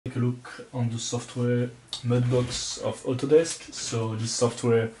look on the software Mudbox of Autodesk. So this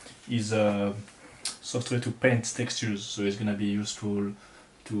software is a software to paint textures, so it's gonna be useful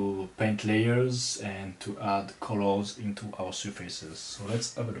to paint layers and to add colors into our surfaces. So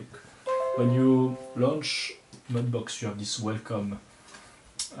let's have a look. When you launch Mudbox, you have this welcome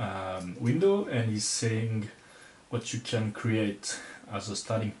window, and it's saying what you can create as a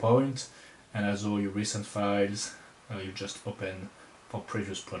starting point and as all your recent files you just open for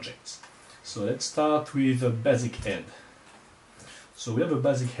previous projects. So let's start with a basic head. So we have a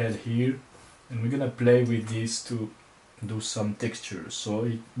basic head here, and we're gonna play with this to do some textures. So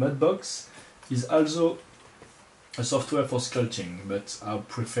Mudbox is also a software for sculpting, but I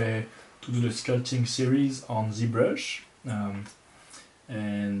prefer to do the sculpting series on ZBrush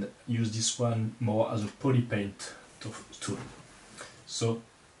and use this one more as a poly paint tool. So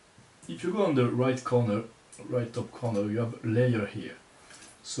if you go on the right top corner, you have a layer here.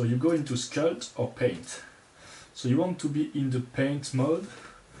 So you go into sculpt or paint. So you want to be in the paint mode,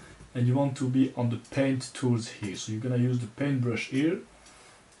 and you want to be on the paint tools here. So you're gonna use the paintbrush here,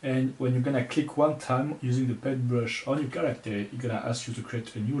 and when you're gonna click one time using the paintbrush on your character, you're gonna ask you to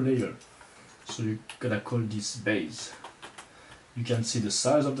create a new layer. So you're gonna call this base. You can see the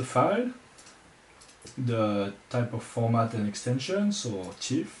size of the file, the type of format and extension, so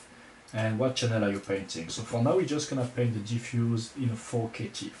TIFF, and what channel are you painting. So for now we're just gonna paint the diffuse in a 4K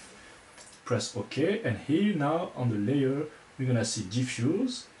TIFF. Press OK, and here now on the layer we're gonna see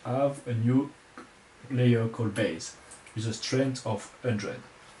diffuse have a new layer called base with a strength of 100.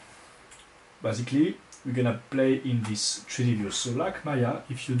 Basically we're gonna play in this 3D view. So like Maya,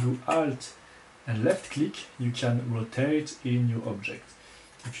 if you do Alt and left click, you can rotate in your object.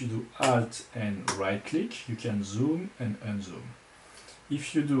 If you do Alt and right click, you can zoom and unzoom.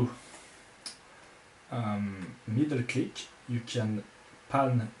 If you do middle click, you can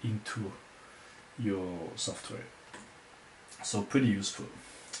pan into your software. So pretty useful.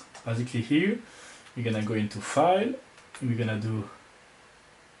 Basically here, we're gonna go into File, and we're gonna do,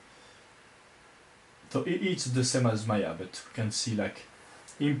 so it's the same as Maya, but we can see like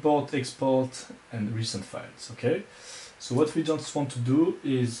import, export, and recent files. Okay, so what we just want to do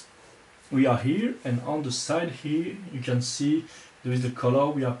is we are here, and on the side here you can see there is the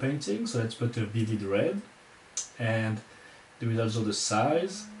color we are painting. So let's put a vivid red, and there is also the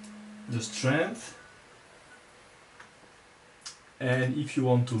size, the strength, and if you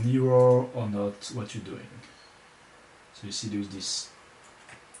want to mirror or not what you're doing. So you see there's this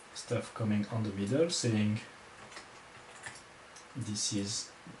stuff coming on the middle saying this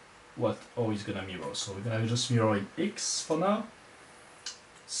is what always gonna mirror. So we're gonna just mirror in X for now,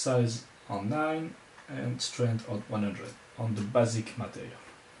 size on 9 and strength on 100 on the basic material.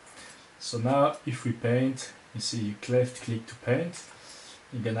 So now if we paint, you see you left click to paint,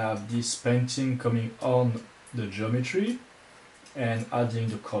 you're gonna have this painting coming on the geometry and adding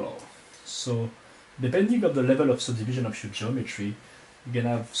the color. So depending on the level of subdivision of your geometry, you're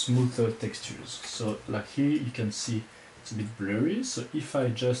gonna have smoother textures. So like here you can see it's a bit blurry, so if I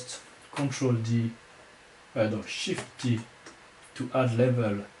just Shift D to add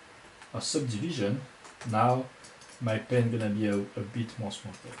level of subdivision, now my paint gonna be a bit more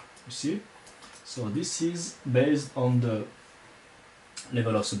smoother. You see? So this is based on the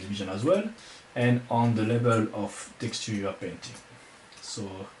level of subdivision as well, and on the level of texture you are painting.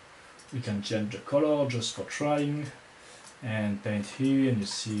 So we can change the color just for trying, and paint here, and you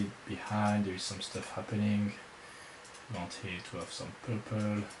see behind there is some stuff happening. You want here to have some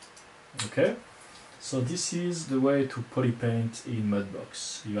purple. Okay, so this is the way to poly paint in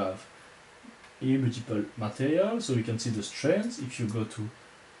Mudbox. You have here multiple materials, so you can see the strength. If you go to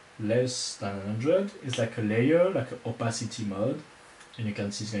less than 100, it's like a layer, like an opacity mode, and you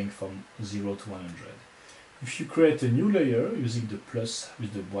can see it's going from 0 to 100. If you create a new layer using the plus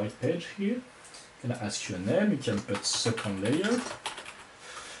with the white page here, I'm gonna ask you a name. You can put second layer,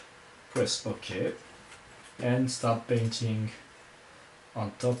 press OK, and start painting on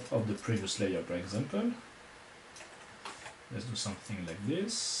top of the previous layer. For example, let's do something like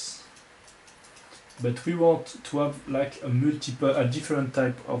this, but we want to have like a different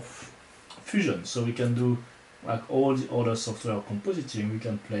type of fusion. So we can do like all the other software compositing. We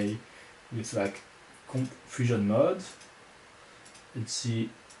can play with like fusion mode and see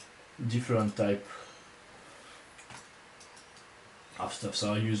different type of stuff.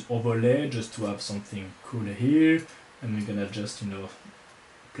 So I use overlay just to have something cool here, and we're gonna just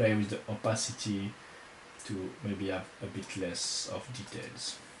play with the opacity to maybe have a bit less of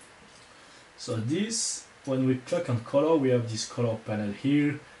details. So this, when we click on color, we have this color panel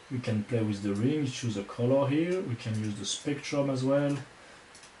here. We can play with the ring, choose a color here. We can use the spectrum as well.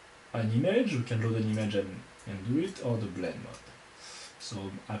 an image, we can load an image and do it, or the blend mode.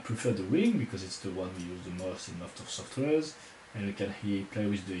 So I prefer the ring because it's the one we use the most in most of softwares, and we can here play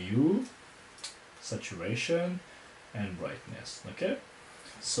with the hue, saturation, and brightness. Okay,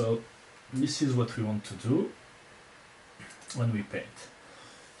 so this is what we want to do when we paint.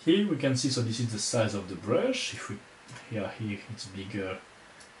 Here we can see, so this is the size of the brush. If we here it's bigger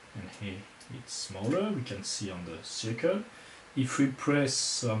and here it's smaller, we can see on the circle. If we press,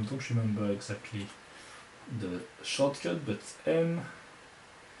 so I don't remember exactly the shortcut, but M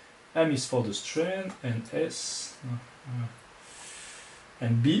is for the strength, and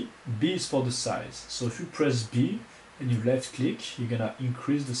and B is for the size. So if you press B and you left click, you're gonna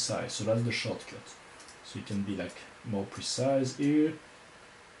increase the size. So that's the shortcut. So you can be like more precise here.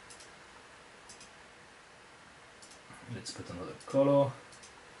 Let's put another color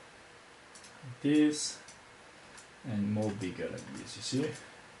like this, and more bigger like this, you see.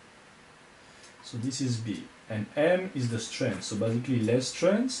 So this is B, and M is the strength. So basically less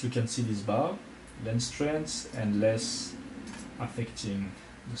strength, you can see this bar, less strength and less affecting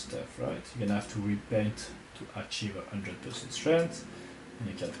the stuff, right? You're gonna have to repaint to achieve 100% strength, and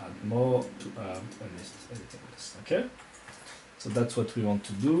you can add more to have a list anything less. Okay, so that's what we want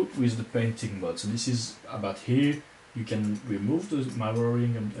to do with the painting mode. So this is about here. You can remove the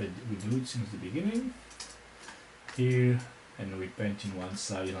mirroring, and we do it since the beginning here, and we paint in one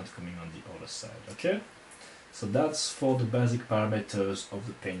side, not coming on the other side. Okay, so that's for the basic parameters of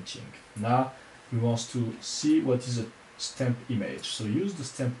the painting. Now we want to see what is a stamp image. So use the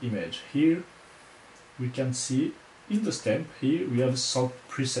stamp image. Here we can see in the stamp, here we have a salt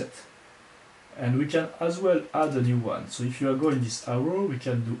preset, and we can as well add a new one. So if you are going this arrow, we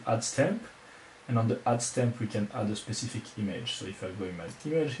can do add stamp, and on the add stamp we can add a specific image. So if I go in my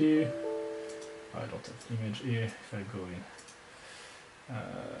image here, I don't have image here. If I go in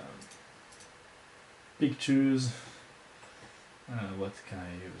pictures, what can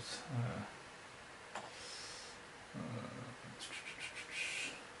I use?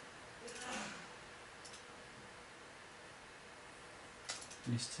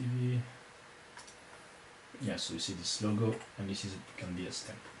 This TV. Yeah, so you see this logo, and this is can be a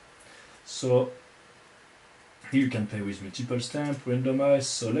stamp. So here you can play with multiple stamp, randomize.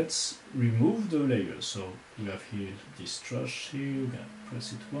 So let's remove the layers. So we have here this trash here. We're gonna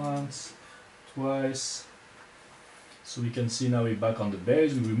press it once, twice. So we can see now we're back on the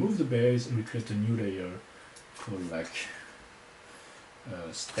base. We remove the base and we create a new layer called like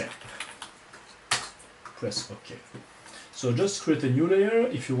stamp. Press OK. So just create a new layer.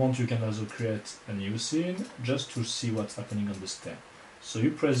 If you want, you can also create a new scene just to see what's happening on the stamp. So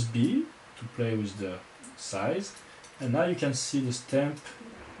you press B to play with the size, and now you can see the stamp.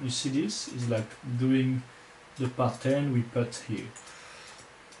 You see this is like doing the pattern we put here.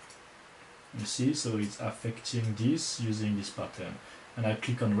 You see, so it's affecting this using this pattern. And I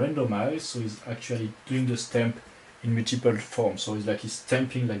click on randomize, so it's actually doing the stamp in multiple forms. So it's like it's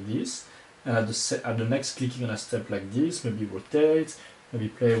stamping like this, and at the next clicking on a stamp like this, maybe rotate, maybe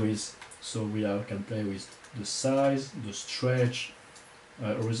play with. So we can play with the size, the stretch,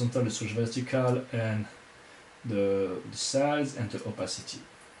 horizontal, the stretch vertical, and the size and the opacity.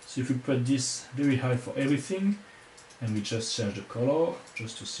 So if we put this very high for everything, and we just change the color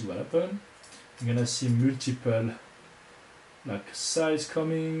just to see what happens, you're gonna see multiple like size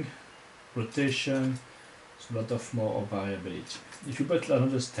coming, rotation, so a lot of more variability. If you put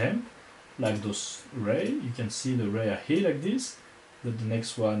another stamp like those ray, you can see the ray are here like this, but the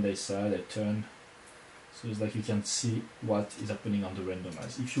next one they side, they turn. So it's like you can see what is happening on the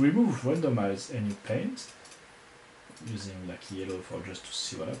randomize. If you remove randomize and you paint using like yellow for just to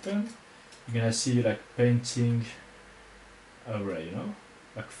see what happens, you're gonna see like painting array, you know,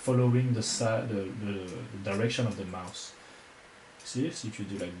 like following the side, the direction of the mouse. See, so if you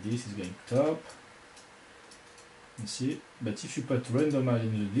do like this, it's going top. You see, but if you put randomize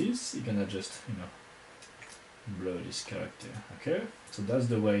into this, you're gonna just, you know, blur this character. Okay, so that's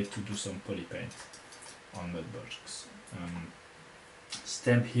the way to do some poly paint on Mudbox.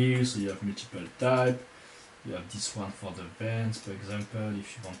 Stamp here, so you have multiple type. You have this one for the bands, for example,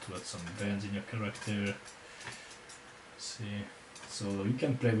 if you want to add some bands in your character. See, so you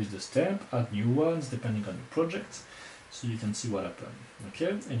can play with the stamp, add new ones depending on the project, so you can see what happens.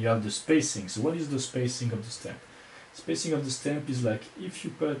 Okay, and you have the spacing. So what is the spacing of the stamp? Spacing of the stamp is like if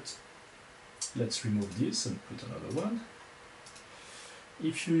you put, let's remove this and put another one.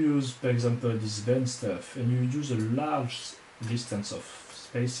 If you use, for example, this band stuff, and you use a large distance of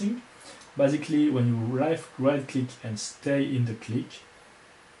spacing, basically when you right click and stay in the click,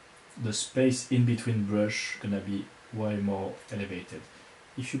 the space in between brush gonna be way more elevated.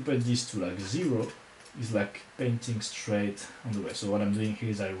 if you put this to like 0, it's like painting straight on the way. So what I'm doing here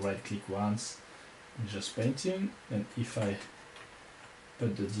is I right click once, just painting, and if I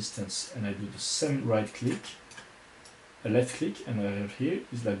put the distance and I do the same right click, a left click, and I have here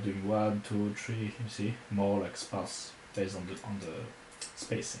is like doing 1, 2, 3, you see, more like sparse based on the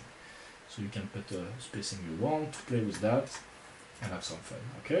spacing. So you can put the spacing you want to play with that and have some fun,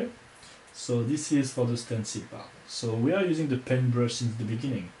 okay? So this is for the stencil part. So we are using the paintbrush since the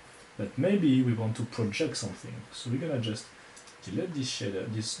beginning, but maybe we want to project something. So we're gonna just delete this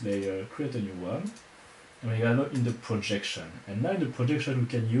shader, this layer, create a new one, and we're gonna go in the projection. And now in the projection we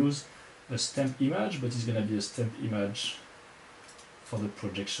can use a stamp image, but it's gonna be a stamp image for the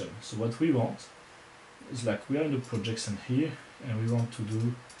projection. So what we want is like we are in the projection here, and we want to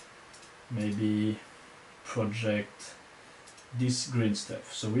do maybe project this green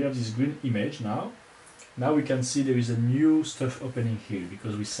stuff. So we have this green image now. Now we can see there is a new stuff opening here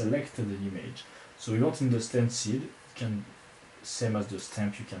because we selected an image. So we want in the stencil, you can, same as the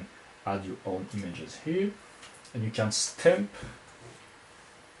stamp, you can add your own images here, and you can stamp,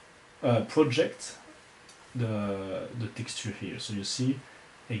 project the texture here. So you see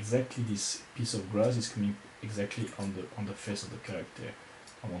exactly this piece of grass is coming exactly on the face of the character.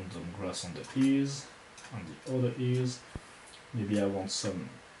 I want some grass on the ears, on the other ears. Maybe I want to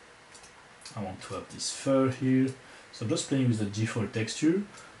have this fur here. So just playing with the default texture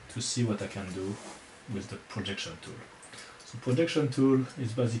to see what I can do with the projection tool. So projection tool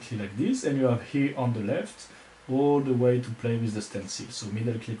is basically like this, and you have here on the left all the way to play with the stencil. So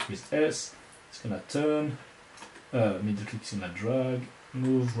middle click with S, it's gonna turn, middle click is gonna drag,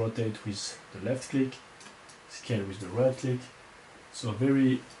 move, rotate with the left click, scale with the right click. So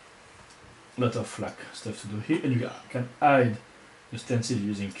very lot of like stuff to do here, and you can hide the stencil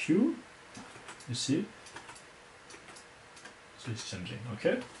using Q, you see, so it's changing,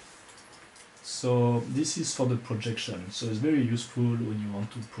 okay? So this is for the projection. So it's very useful when you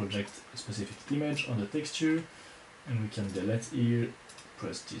want to project a specific image on the texture, and we can delete here,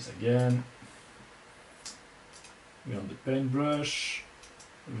 press this again, we're on the paintbrush,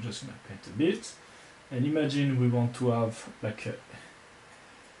 we're just gonna paint a bit, and imagine we want to have like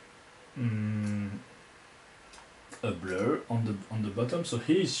a blur on the bottom. So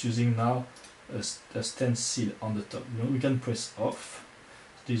here is using now a stencil on the top. You know, we can press off.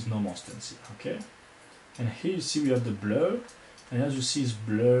 There is no more stencil, okay? And here you see we have the blur, and as you see it's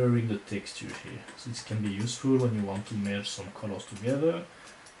blurring the texture here. So it can be useful when you want to merge some colors together,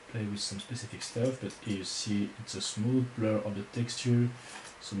 play with some specific stuff. But here you see it's a smooth blur of the texture.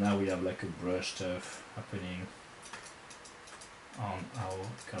 So now we have like a brush stuff happening on our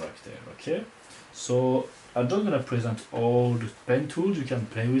character, okay? So I'm just gonna present all the pen tools. You can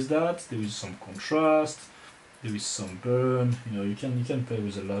play with that. There is some contrast, there is some burn, you know, you can play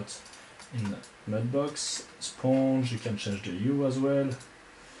with a lot in Mudbox. Sponge, you can change the hue as well.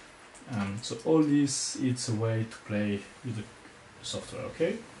 So all this, it's a way to play with the software,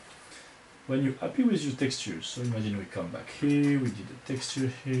 okay? When you're happy with your textures, so imagine we come back here, we did a texture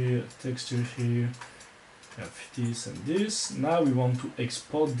here, we have this and this. Now we want to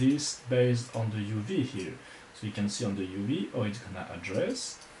export this based on the UV here. So you can see on the UV how it's gonna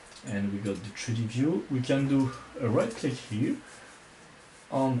address, and we got the 3D view. We can do a right click here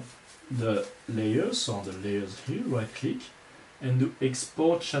on the layers, so on the layers here, right click, and do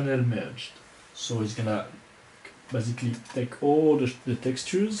export channel merged. So it's gonna basically take all the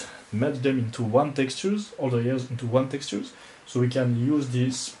textures, merge them into one textures, all the layers into one textures. So we can use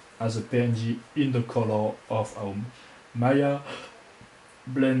this as a PNG in the color of our Maya,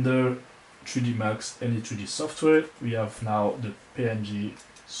 Blender, 3D Max, any 3D software. We have now the PNG,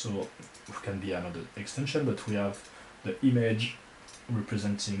 so it can be another extension, but we have the image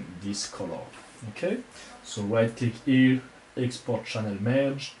representing this color, okay? So right click here, export channel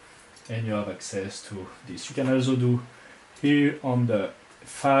merge, and you have access to this. You can also do here on the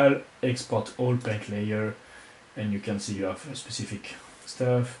file, export all paint layer, and you can see you have a specific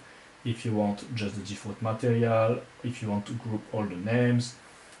stuff. If you want just the default material, if you want to group all the names,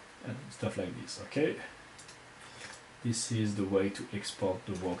 and stuff like this, okay? This is the way to export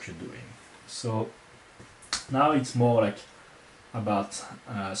the work you're doing. So now it's more like about,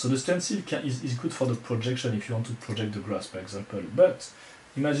 so the stencil is good for the projection if you want to project the grass, for example, but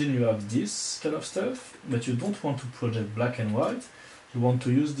imagine you have this kind of stuff, but you don't want to project black and white. You want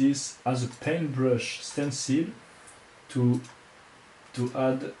to use this as a paintbrush stencil to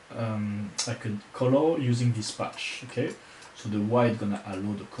add like a color using this patch, okay? So the white gonna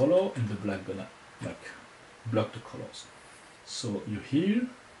allow the color, and the black gonna like block the colors. So you here,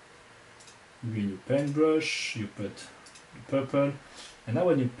 you get your paintbrush, you put purple. And now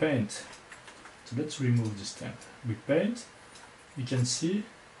when you paint, so let's remove this stamp. We paint, you can see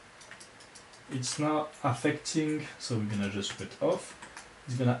it's now affecting, so we're gonna just put off.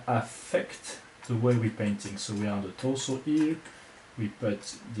 It's gonna affect the way we're painting. So we are on the torso here. We put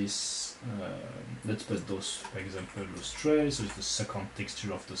this, let's put those, for example, those trays, so it's the second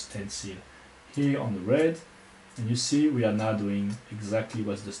texture of the stencil here on the red. And you see we are now doing exactly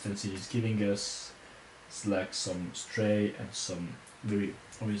what the stencil is giving us. It's like some stray and some very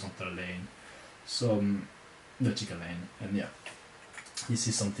horizontal lane, some vertical lane, and yeah, this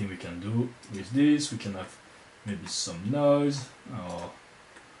is something we can do with this. We can have maybe some noise or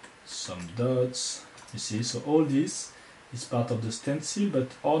some dots, you see. So all this is part of the stencil, but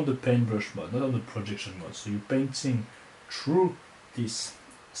on the paintbrush mode, not on the projection mode. So you're painting through this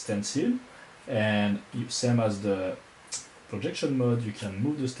stencil, and same as the projection mode, you can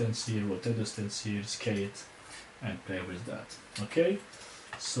move the stencil, rotate the stencil, scale it, and play with that. Okay,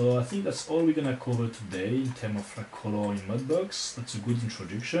 so I think that's all we're gonna cover today in terms of like color in Mudbox. That's a good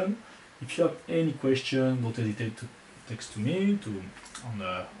introduction. If you have any question, don't hesitate to text to me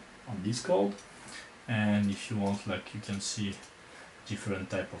on Discord. And if you want, like, you can see different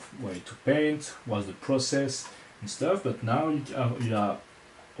type of way to paint, what's the process and stuff. But now you have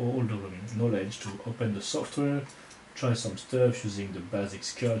all the knowledge to open the software, try some stuff using the basic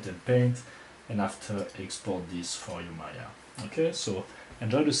sculpt and paint, and after export this for your Maya. Okay, so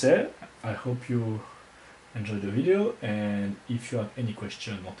enjoy the sale. I hope you enjoy the video, and if you have any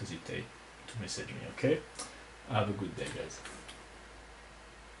question, don't hesitate to message me. Okay, have a good day, guys.